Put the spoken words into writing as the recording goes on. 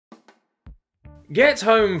Get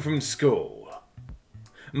home from school.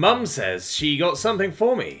 Mum says she got something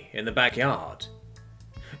for me in the backyard.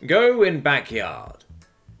 Go in backyard.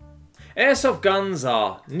 Airsoft guns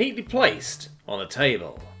are neatly placed on a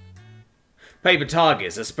table. Paper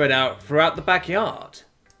targets are spread out throughout the backyard.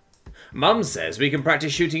 Mum says we can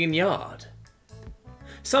practice shooting in yard.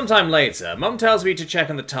 Sometime later, Mum tells me to check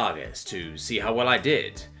on the targets to see how well I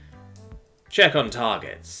did. Check on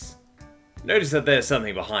targets. Notice that there's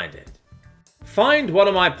something behind it. Find one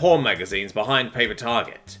of my porn magazines behind paper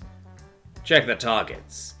target. Check the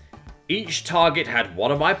targets. Each target had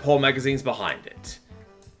one of my porn magazines behind it.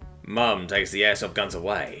 Mum takes the airsoft guns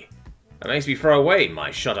away and makes me throw away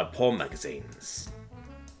my shut-up porn magazines.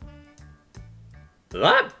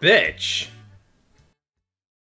 That bitch!